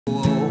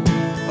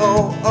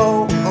oh,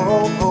 oh,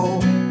 oh, oh.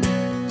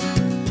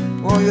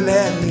 Won't you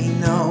let me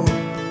know?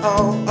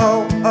 Oh,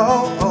 oh,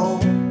 oh, oh.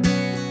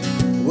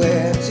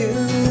 Where to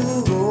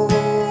go?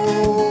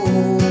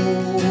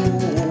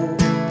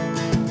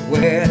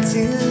 Where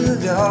to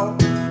go?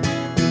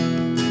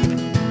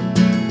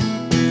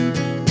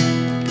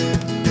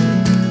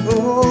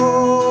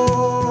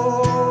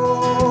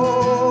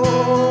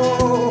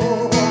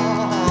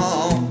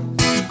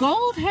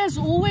 Gold has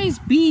always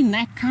been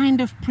that kind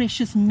of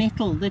precious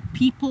metal that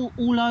people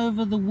all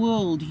over the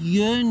world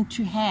yearn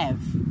to have.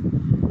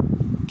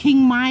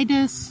 King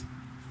Midas,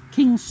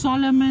 King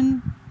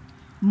Solomon,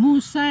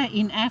 Musa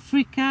in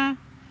Africa,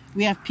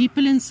 we have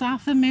people in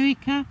South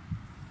America,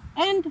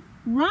 and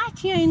right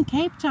here in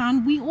Cape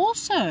Town we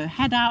also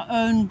had our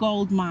own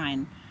gold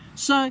mine.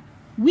 So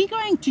we're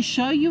going to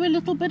show you a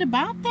little bit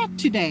about that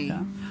today.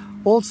 Yeah.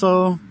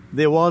 Also,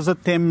 there was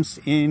attempts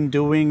in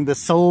doing the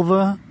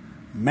silver,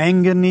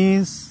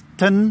 manganese,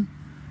 tin,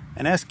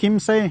 and as Kim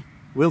say,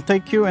 we'll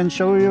take you and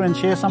show you and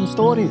share some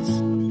stories.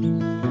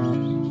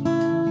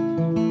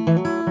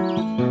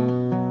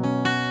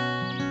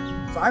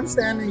 So I'm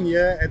standing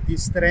here at the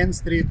Strand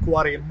Street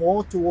quarry,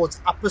 more towards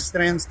Upper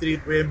Strand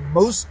Street, where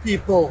most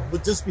people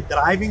would just be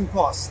driving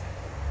past,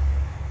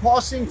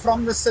 passing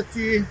from the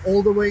city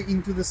all the way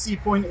into the Sea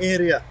Point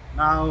area.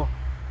 Now,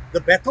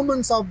 the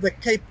battlements of the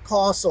Cape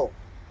Castle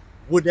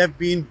would have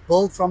been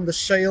built from the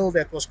shale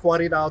that was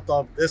quarried out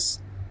of this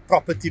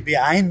property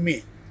behind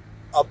me.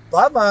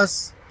 Above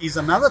us is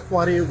another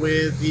quarry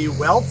where the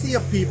wealthier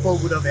people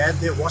would have had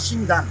their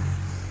washing done.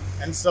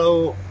 And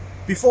so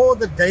before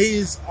the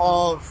days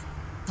of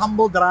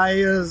tumble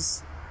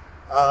dryers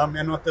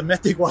and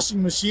automatic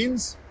washing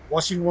machines,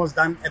 washing was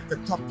done at the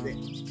top there.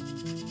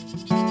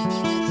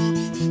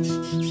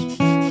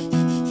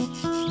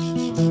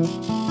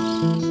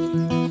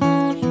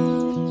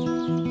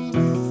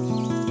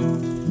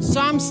 So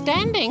I'm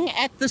standing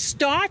at the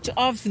start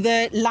of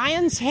the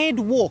Lion's Head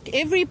Walk.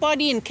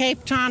 Everybody in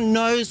Cape Town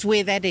knows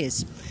where that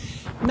is.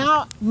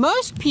 Now,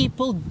 most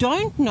people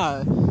don't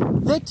know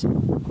that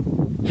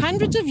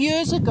hundreds of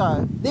years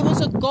ago, there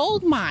was a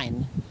gold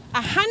mine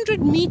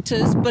 100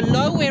 meters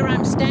below where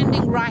I'm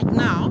standing right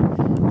now.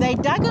 They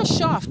dug a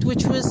shaft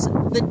which was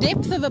the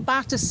depth of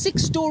about a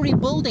 6-story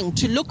building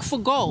to look for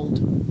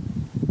gold.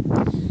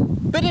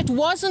 But it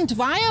wasn't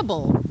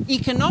viable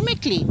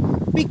economically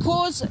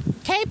because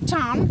Cape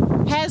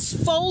Town has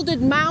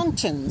folded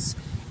mountains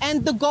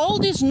and the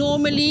gold is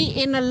normally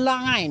in a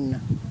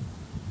line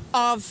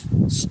of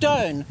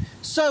stone.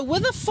 So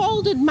with the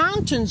folded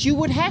mountains, you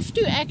would have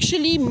to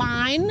actually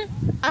mine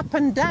up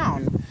and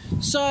down.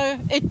 So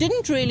it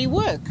didn't really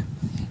work.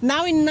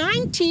 Now in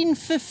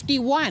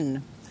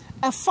 1951,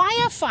 a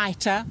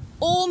firefighter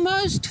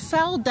almost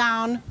fell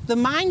down the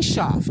mine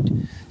shaft.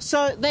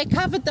 So they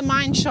covered the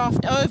mine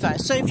shaft over.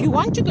 So if you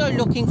want to go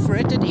looking for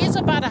it, it is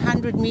about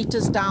 100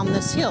 meters down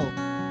this hill.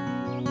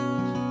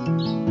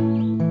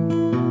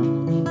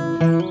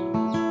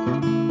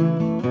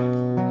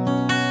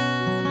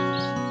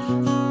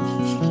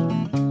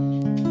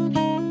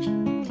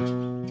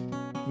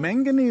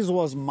 Manganese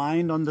was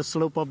mined on the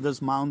slope of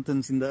these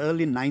mountains in the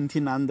early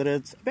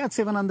 1900s, about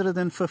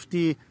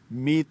 750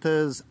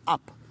 meters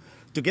up.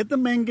 To get the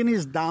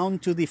manganese down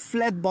to the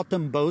flat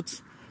bottom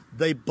boats,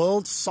 they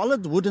built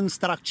solid wooden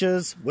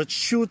structures with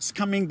chutes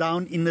coming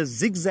down in a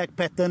zigzag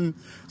pattern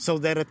so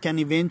that it can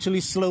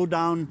eventually slow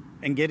down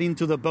and get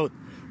into the boat.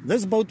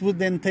 This boat would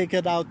then take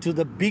it out to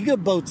the bigger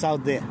boats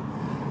out there.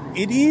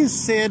 It is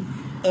said,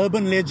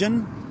 urban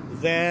legend,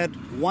 that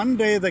one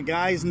day the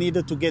guys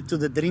needed to get to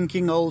the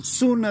drinking hole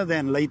sooner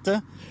than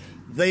later.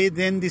 They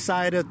then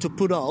decided to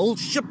put a whole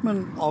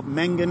shipment of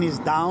manganese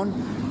down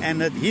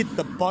and it hit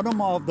the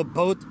bottom of the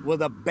boat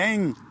with a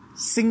bang,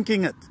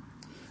 sinking it.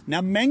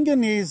 Now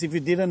manganese, if you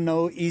didn't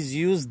know, is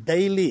used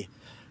daily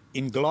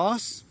in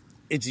glass.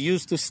 It's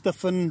used to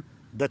stiffen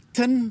the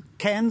tin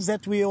cans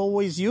that we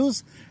always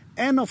use.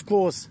 And of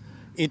course,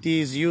 it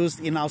is used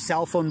in our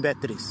cell phone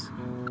batteries.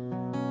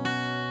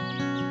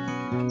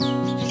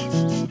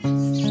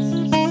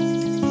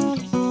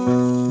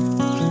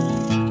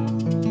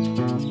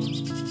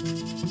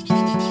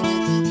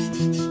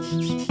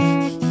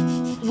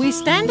 We're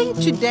standing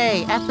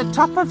today at the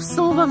top of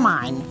Silver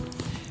Mine.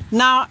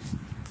 Now,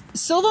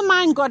 Silver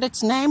Mine got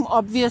its name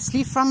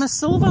obviously from a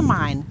silver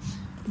mine.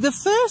 The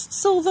first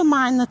silver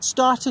mine that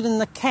started in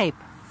the Cape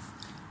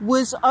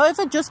was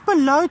over just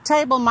below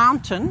Table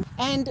Mountain,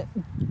 and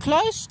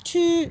close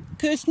to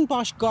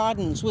Kirstenbosch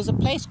Gardens was a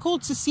place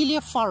called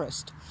Cecilia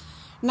Forest.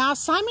 Now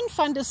Simon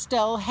van der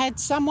Stel had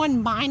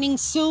someone mining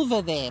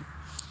silver there,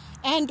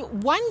 and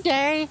one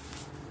day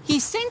he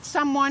sent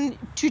someone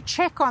to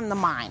check on the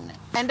mine,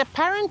 and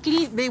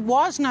apparently there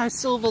was no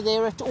silver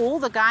there at all.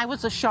 The guy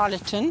was a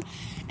charlatan,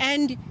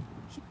 and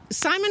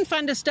Simon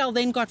van der Stel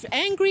then got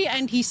angry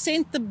and he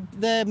sent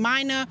the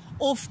miner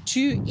off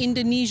to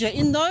Indonesia.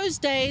 In those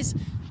days,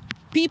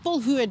 people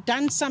who had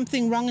done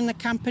something wrong in the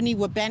company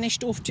were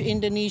banished off to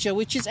Indonesia,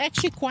 which is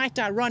actually quite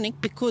ironic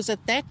because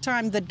at that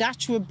time the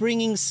Dutch were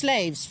bringing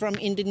slaves from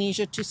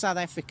Indonesia to South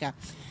Africa.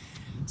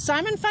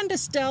 Simon van der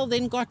Stel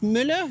then got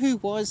Muller, who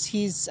was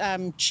his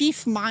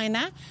chief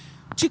miner,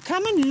 to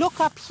come and look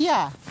up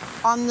here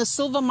on the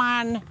silver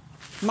mine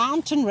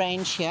mountain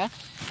range here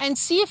and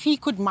see if he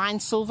could mine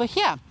silver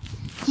here.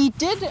 He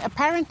did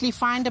apparently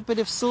find a bit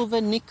of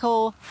silver,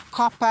 nickel,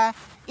 copper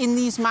in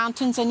these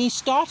mountains, and he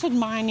started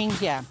mining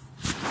here.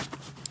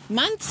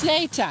 Months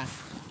later,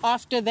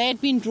 after they had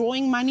been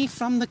drawing money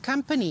from the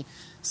company,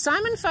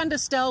 Simon van der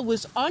Stel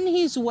was on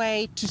his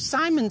way to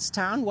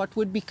Simonstown, what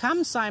would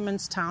become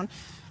Simonstown,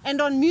 and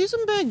on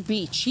Muizenberg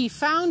Beach, he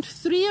found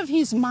 3 of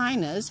his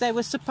miners. They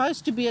were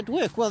supposed to be at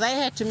work. Well, they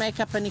had to make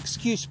up an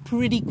excuse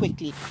pretty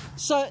quickly.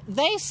 So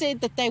they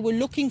said that they were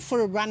looking for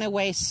a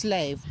runaway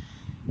slave.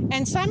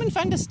 And Simon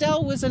van der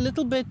Stel was a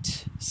little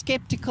bit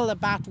skeptical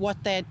about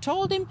what they had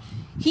told him.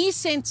 He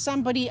sent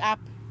somebody up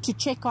to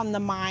check on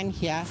the mine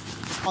here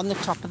on the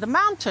top of the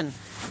mountain.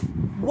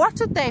 What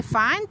did they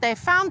find? They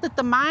found that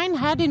the mine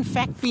had in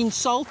fact been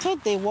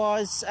salted. There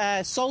was,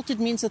 salted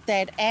means that they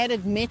had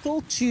added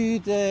metal to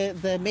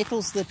the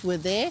metals that were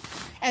there,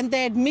 and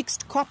they had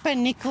mixed copper,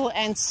 nickel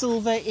and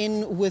silver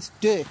in with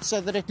dirt so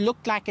that it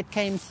looked like it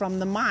came from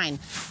the mine.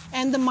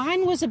 And the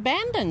mine was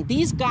abandoned.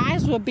 These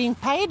guys were being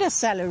paid a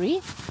salary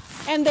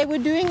and they were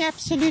doing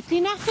absolutely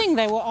nothing.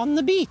 They were on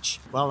the beach.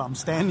 Well, I'm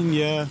standing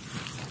here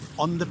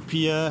on the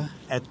pier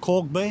at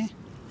Kalk Bay.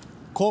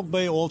 Kalk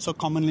Bay, also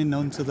commonly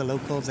known to the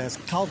locals as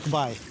Kalk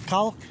Bay.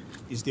 Kalk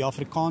is the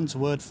Afrikaans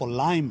word for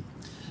lime.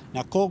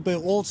 Now, Kalk Bay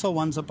also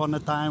once upon a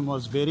time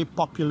was very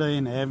popular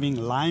in having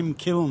lime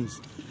kilns.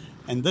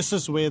 And this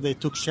is where they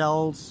took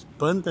shells,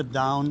 burnt it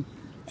down,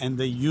 and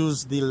they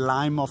used the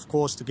lime, of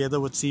course, together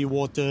with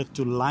seawater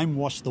to lime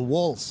wash the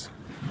walls.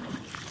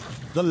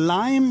 The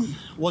lime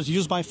was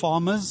used by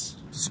farmers,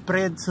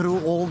 spread through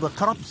all the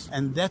crops,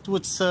 and that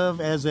would serve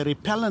as a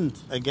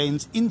repellent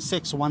against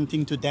insects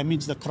wanting to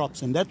damage the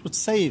crops, and that would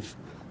save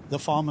the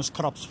farmers'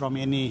 crops from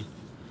any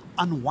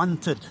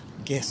unwanted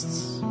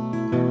guests.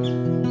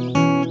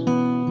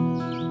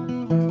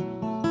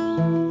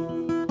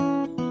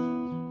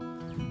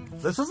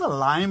 This is a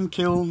lime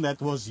kiln that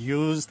was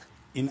used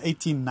in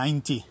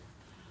 1890.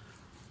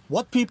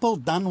 What people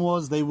done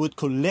was they would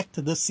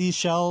collect the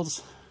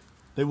seashells,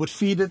 they would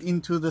feed it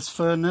into this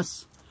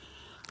furnace.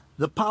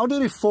 The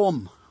powdery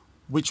form,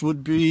 which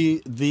would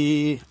be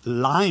the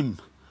lime,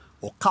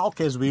 or kalk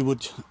as we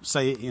would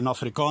say in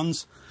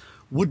Afrikaans,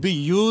 would be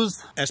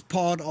used as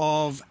part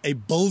of a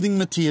building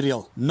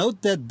material.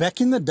 Note that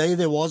back in the day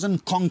there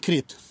wasn't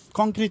concrete.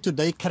 Concrete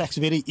today cracks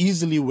very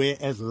easily,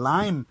 whereas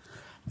lime,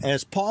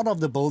 as part of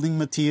the building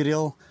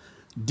material,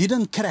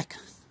 didn't crack.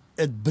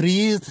 It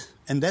breathed,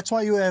 and that's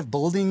why you have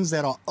buildings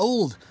that are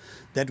old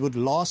that would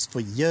last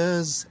for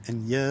years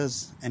and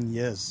years and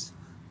years.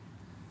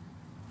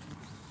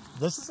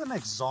 This is an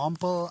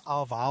example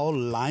of how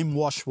lime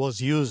wash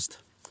was used.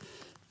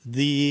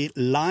 The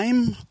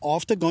lime,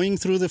 after going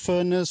through the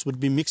furnace,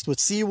 would be mixed with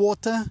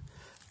seawater.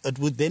 It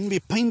would then be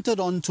painted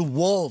onto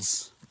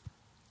walls.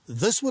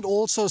 This would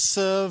also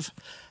serve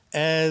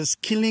as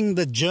killing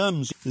the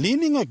germs.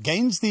 Leaning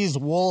against these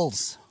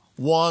walls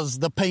was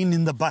the pain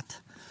in the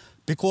butt,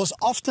 because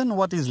often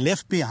what is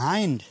left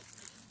behind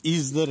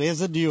is the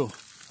residue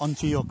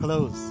onto your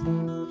clothes.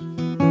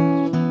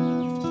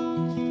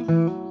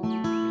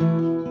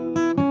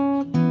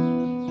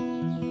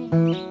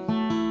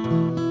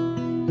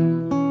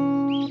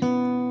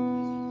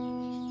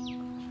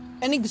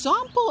 An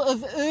example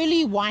of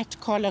early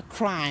white-collar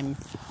crime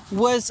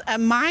was a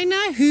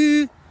miner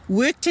who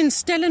worked in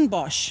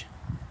Stellenbosch.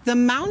 The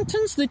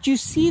mountains that you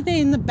see there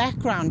in the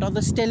background are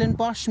the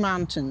Stellenbosch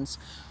Mountains.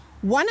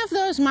 One of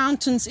those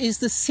mountains is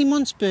the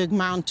Simonsberg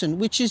Mountain,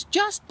 which is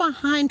just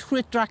behind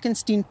Groot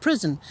Drakenstein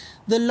prison,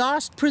 the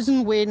last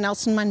prison where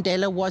Nelson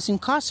Mandela was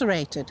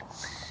incarcerated.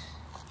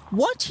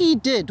 What he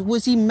did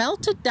was he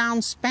melted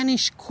down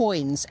Spanish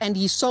coins and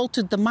he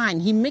salted the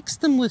mine. He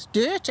mixed them with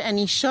dirt and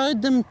he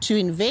showed them to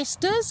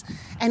investors,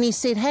 and he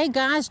said, hey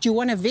guys, do you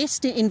want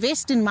to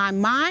invest in my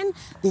mine?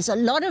 There's a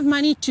lot of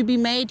money to be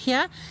made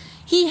here.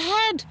 He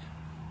had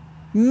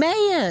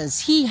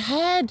mayors, he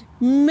had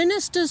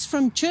ministers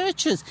from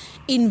churches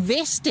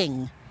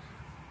investing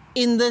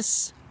in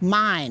this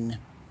mine.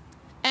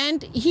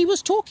 And he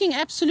was talking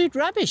absolute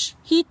rubbish.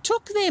 He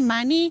took their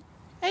money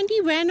and he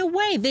ran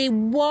away. There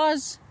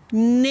was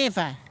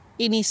never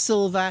any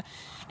silver,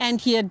 and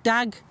he had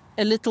dug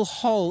a little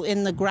hole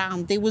in the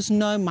ground. There was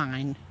no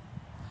mine.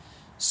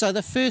 So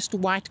the first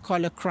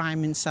white-collar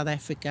crime in South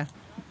Africa.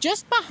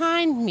 Just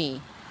behind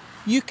me,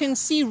 you can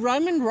see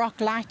Roman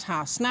Rock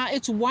Lighthouse. Now,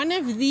 it's one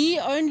of the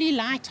only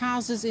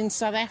lighthouses in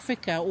South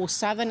Africa or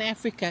Southern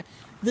Africa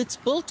that's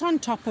built on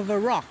top of a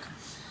rock.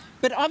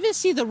 But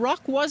obviously the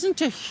rock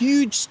wasn't a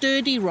huge,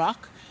 sturdy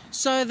rock,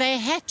 so they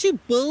had to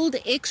build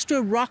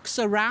extra rocks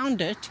around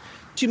it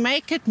to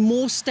make it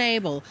more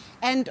stable.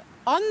 And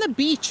on the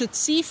beach at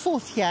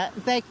Seaforth here,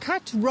 they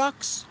cut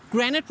rocks,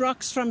 granite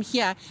rocks from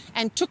here,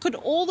 and took it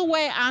all the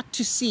way out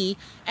to sea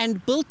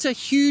and built a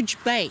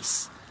huge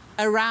base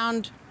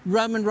around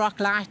Roman Rock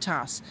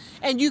Lighthouse.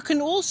 And you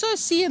can also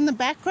see in the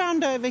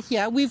background over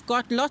here, we've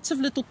got lots of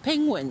little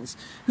penguins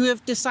who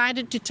have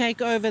decided to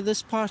take over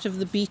this part of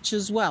the beach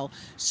as well.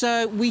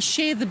 So we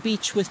share the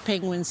beach with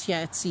penguins here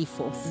at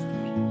Seaforth.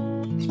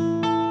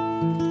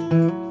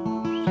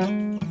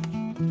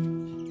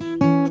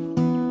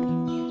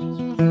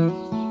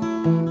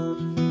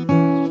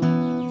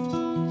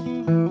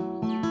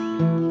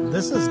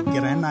 This is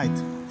granite,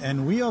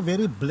 and we are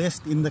very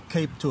blessed in the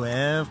Cape to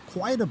have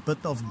quite a bit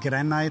of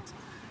granite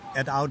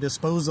at our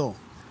disposal.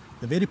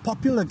 The very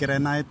popular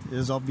granite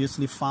is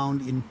obviously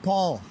found in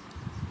Paarl,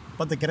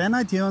 but the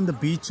granite here on the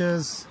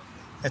beaches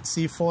at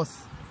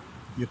Seaforth,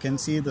 you can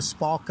see the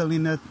sparkle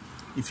in it.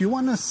 If you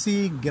want to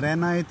see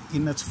granite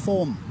in its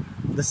form,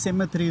 the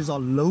cemeteries are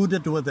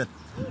loaded with it.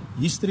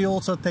 History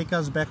also takes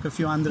us back a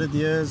few hundred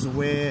years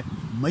where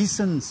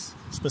masons,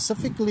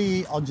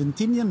 specifically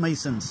Argentinian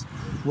masons,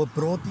 were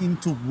brought in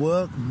to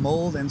work,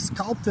 mold and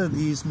sculpture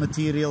these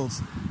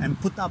materials and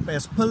put up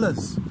as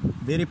pillars.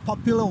 Very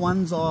popular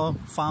ones are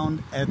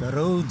found at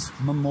Rhodes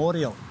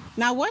Memorial.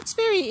 Now what's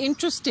very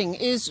interesting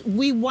is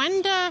we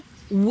wonder,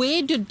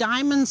 where do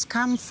diamonds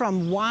come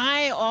from?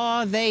 Why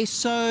are they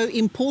so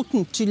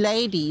important to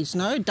ladies?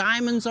 No,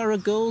 diamonds are a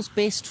girl's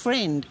best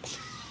friend.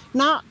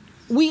 Now,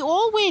 we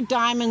all wear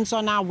diamonds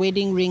on our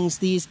wedding rings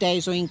these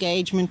days, or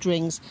engagement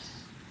rings.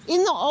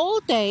 In the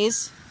old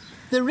days,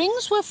 the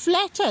rings were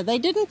flatter. They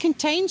didn't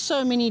contain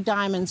so many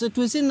diamonds. It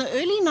was in the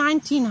early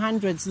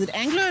 1900s that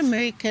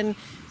Anglo-American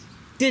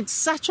did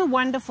such a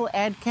wonderful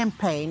ad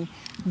campaign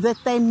that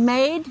they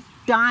made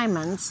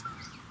diamonds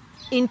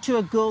into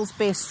a girl's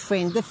best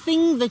friend, the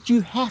thing that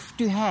you have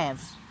to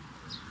have.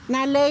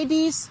 Now,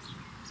 ladies,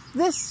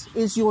 this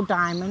is your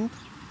diamond.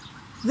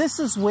 This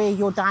is where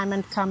your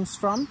diamond comes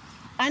from.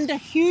 Under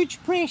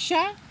huge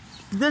pressure,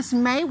 this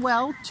may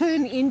well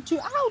turn into,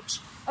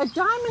 ouch, a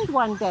diamond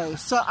one day.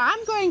 So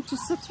I'm going to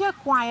sit here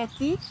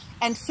quietly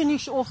and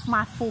finish off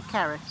my 4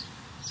 carat.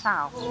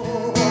 Ciao.